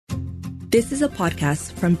This is a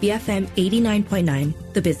podcast from BFM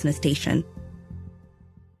 89.9, the business station.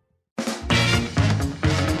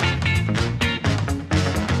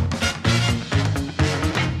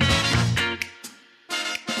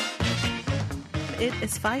 It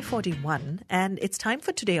is 5:41 and it's time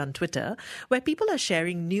for Today on Twitter, where people are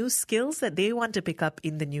sharing new skills that they want to pick up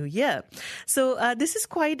in the new year. So this is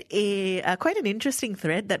quite an interesting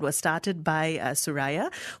thread that was started by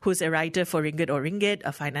Suraya, who's a writer for Ringgit or Ringgit,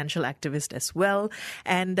 a financial activist as well.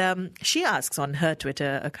 And she asks on her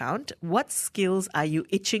Twitter account, what skills are you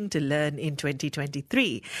itching to learn in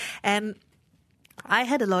 2023? And I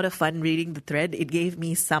had a lot of fun reading the thread. It gave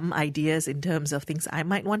me some ideas in terms of things I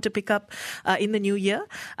might want to pick up in the new year.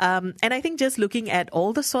 And I think just looking at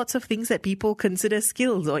all the sorts of things that people consider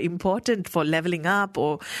skills or important for leveling up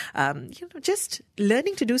or just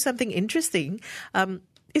learning to do something interesting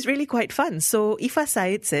is really quite fun. So Ifa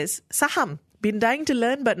Said says, Saham. Been dying to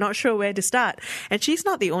learn but not sure where to start. And she's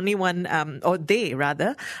not the only one, or they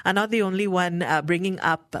rather, are not the only one bringing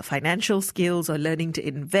up financial skills or learning to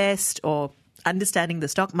invest or understanding the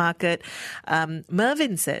stock market.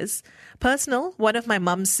 Mervyn says, personal, one of my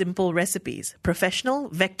mum's simple recipes.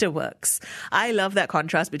 Professional, Vectorworks. I love that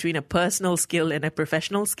contrast between a personal skill and a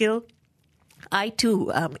professional skill. I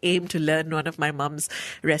too aim to learn one of my mum's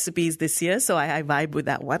recipes this year, so I vibe with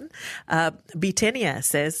that one. Bitenia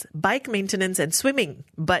says, bike maintenance and swimming,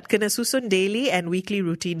 but kena susun daily and weekly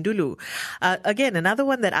routine dulu. Again, another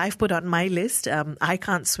one that I've put on my list. I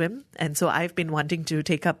can't swim, and so I've been wanting to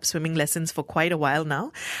take up swimming lessons for quite a while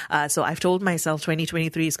now. So I've told myself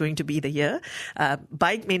 2023 is going to be the year.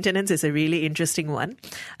 Bike maintenance is a really interesting one.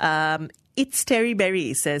 It's Terry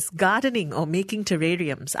Berry says, gardening or making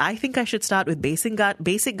terrariums. I think I should start with basic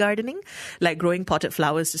gardening, like growing potted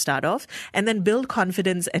flowers to start off, and then build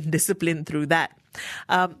confidence and discipline through that.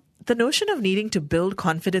 The notion of needing to build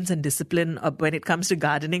confidence and discipline when it comes to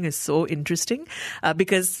gardening is so interesting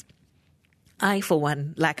because I, for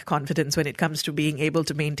one, lack confidence when it comes to being able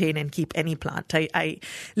to maintain and keep any plant. I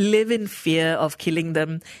live in fear of killing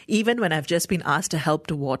them, even when I've just been asked to help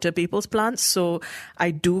to water people's plants. So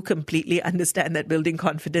I do completely understand that building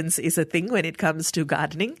confidence is a thing when it comes to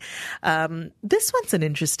gardening. This one's an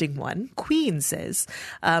interesting one. Queen says,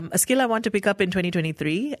 a skill I want to pick up in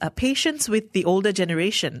 2023, patience with the older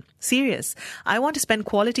generation. Serious. I want to spend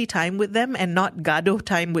quality time with them and not gado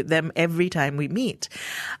time with them every time we meet.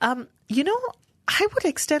 I would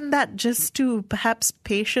extend that just to perhaps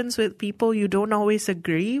patience with people you don't always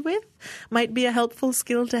agree with might be a helpful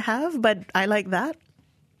skill to have, but I like that.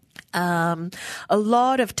 A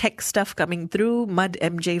lot of tech stuff coming through. Mud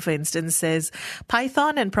MJ, for instance, says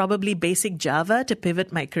Python and probably basic Java to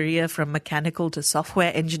pivot my career from mechanical to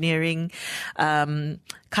software engineering.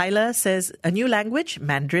 Kyla says a new language,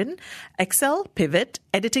 Mandarin, Excel, Pivot,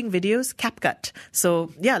 editing videos, CapCut. So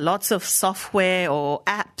yeah, lots of software or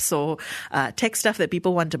apps or tech stuff that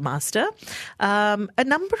people want to master. A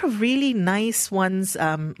number of really nice ones.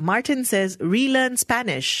 Martin says relearn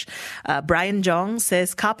Spanish. Brian Jong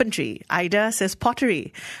says carpentry. Ida says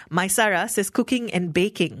pottery. Maisara says cooking and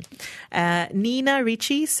baking. Nina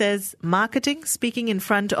Ricci says marketing, speaking in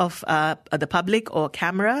front of the public or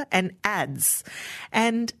camera, and ads.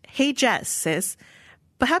 And Hey Jazz says,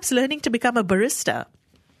 perhaps learning to become a barista.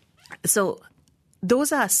 So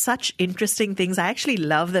those are such interesting things. I actually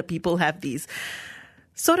love that people have these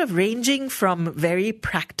sort of ranging from very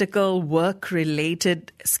practical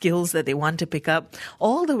work-related skills that they want to pick up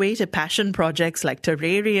all the way to passion projects like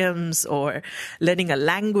terrariums or learning a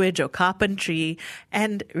language or carpentry.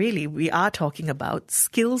 And really, we are talking about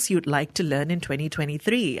skills you'd like to learn in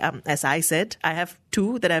 2023. As I said, I have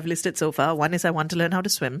two that I've listed so far. One is I want to learn how to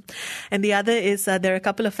swim. And the other is there are a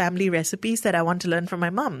couple of family recipes that I want to learn from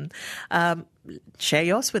my mum. Share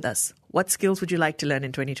yours with us. What skills would you like to learn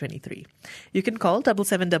in 2023? You can call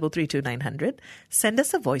 77332900, send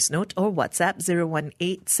us a voice note or WhatsApp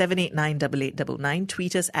 018-789-8899,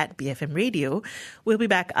 tweet us at BFM Radio. We'll be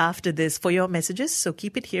back after this for your messages, so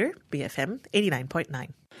keep it here, BFM 89.9.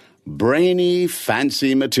 Brainy,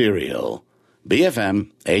 fancy material.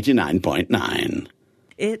 BFM 89.9.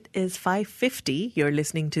 It is 5:50. You're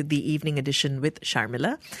listening to the Evening Edition with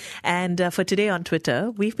Sharmila. And for today on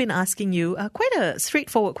Twitter, we've been asking you quite a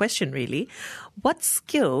straightforward question, really. What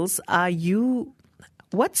skills would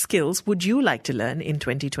you like to learn in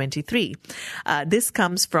 2023? This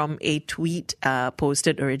comes from a tweet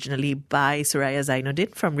posted originally by Suraya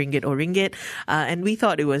Zainuddin from Ringgit or Ringgit. And we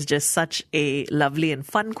thought it was just such a lovely and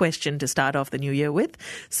fun question to start off the new year with.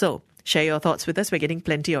 So share your thoughts with us. We're getting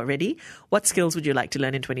plenty already. What skills would you like to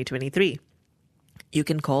learn in 2023? You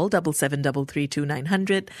can call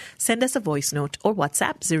 77332900, send us a voice note or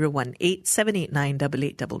WhatsApp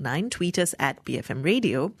 018-789-8899, tweet us at BFM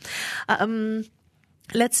Radio.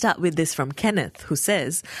 Let's start with this from Kenneth, who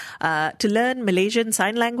says, to learn Malaysian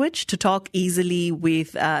Sign Language, to talk easily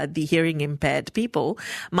with the hearing impaired people,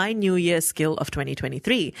 my New Year skill of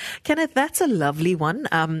 2023. Kenneth, that's a lovely one.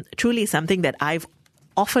 Truly something that I've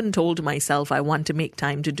often told myself I want to make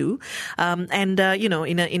time to do. In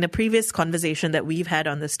a previous conversation that we've had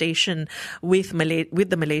on the station with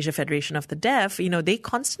the Malaysia Federation of the Deaf, they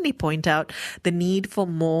constantly point out the need for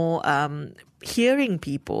more hearing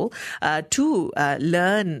people to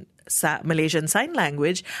learn Malaysian Sign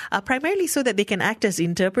Language, primarily so that they can act as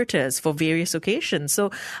interpreters for various occasions.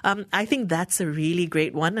 So I think that's a really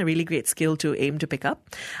great one, a really great skill to aim to pick up.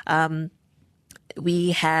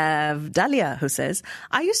 We have Dahlia, who says,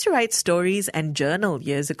 I used to write stories and journal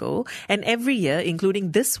years ago, and every year,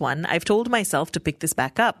 including this one, I've told myself to pick this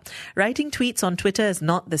back up. Writing tweets on Twitter is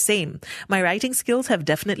not the same. My writing skills have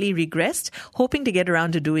definitely regressed, hoping to get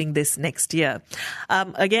around to doing this next year.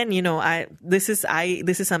 This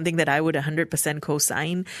is something that I would 100%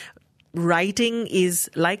 co-sign. Writing is,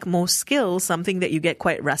 like most skills, something that you get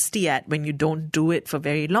quite rusty at when you don't do it for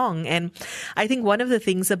very long. And I think one of the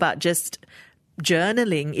things about just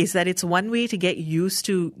journaling is that it's one way to get used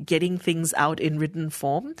to getting things out in written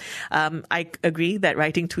form. I agree that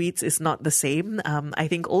writing tweets is not the same. I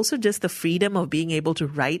think also just the freedom of being able to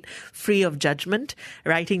write free of judgment,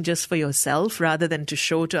 writing just for yourself rather than to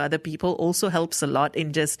show to other people, also helps a lot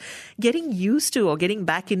in just getting used to or getting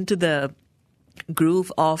back into the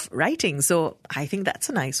groove of writing. So I think that's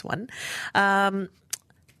a nice one.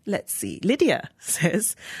 Let's see. Lydia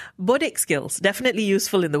says, Bodek skills, definitely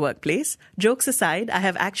useful in the workplace. Jokes aside, I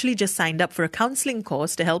have actually just signed up for a counseling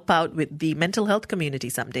course to help out with the mental health community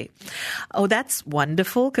someday. Oh, that's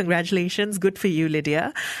wonderful. Congratulations. Good for you,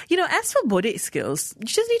 Lydia. As for Bodek skills, you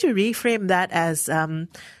just need to reframe that as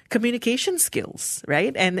communication skills,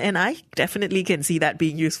 right? And I definitely can see that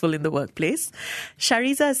being useful in the workplace.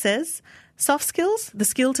 Shariza says, soft skills, the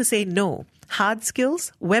skill to say no. Hard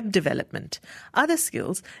skills, web development. Other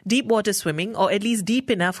skills, deep water swimming, or at least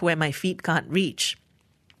deep enough where my feet can't reach.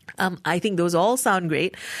 I think those all sound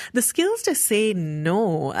great. The skills to say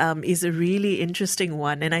no is a really interesting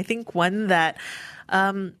one. And I think one that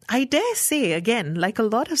I dare say, again, like a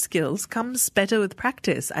lot of skills, comes better with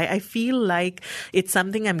practice. I feel like it's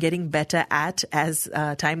something I'm getting better at as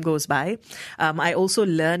time goes by. I also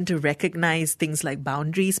learn to recognize things like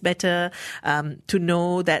boundaries better, to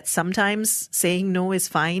know that sometimes saying no is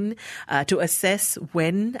fine, to assess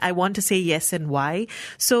when I want to say yes and why.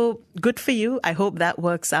 So good for you. I hope that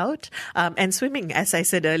works out. And swimming, as I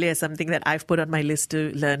said earlier, something that I've put on my list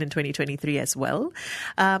to learn in 2023 as well.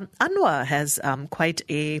 Anwar has quite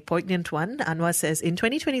a poignant one. Anwar says, in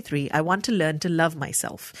 2023, I want to learn to love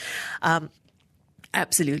myself.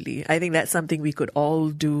 Absolutely. I think that's something we could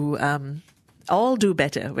all do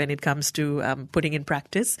better when it comes to putting in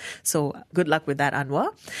practice. So good luck with that,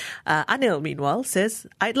 Anwar. Anil, meanwhile, says,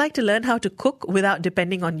 I'd like to learn how to cook without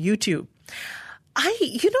depending on YouTube.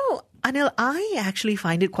 Anil, I actually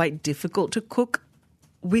find it quite difficult to cook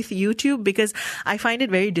with YouTube because I find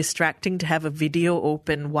it very distracting to have a video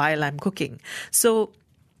open while I'm cooking. So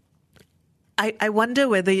I wonder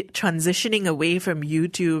whether transitioning away from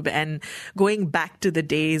YouTube and going back to the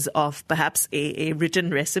days of perhaps a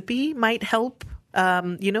written recipe might help.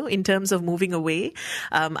 In terms of moving away.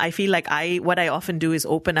 I feel like what I often do is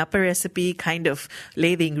open up a recipe, kind of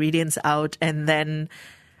lay the ingredients out, and then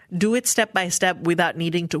do it step by step without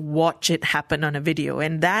needing to watch it happen on a video.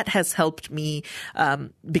 And that has helped me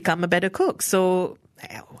become a better cook. So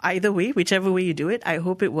either way, whichever way you do it, I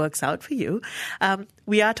hope it works out for you.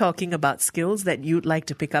 We are talking about skills that you'd like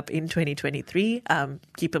to pick up in 2023.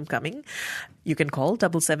 Keep them coming. You can call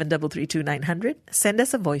 77332900, send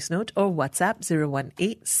us a voice note or WhatsApp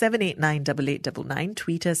 018-789-8899,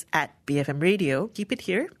 tweet us at BFM Radio. Keep it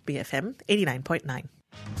here, BFM 89.9.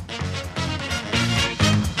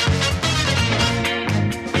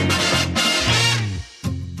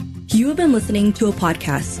 You have been listening to a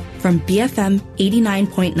podcast from BFM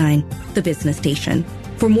 89.9, the business station.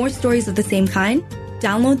 For more stories of the same kind,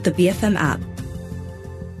 download the BFM app.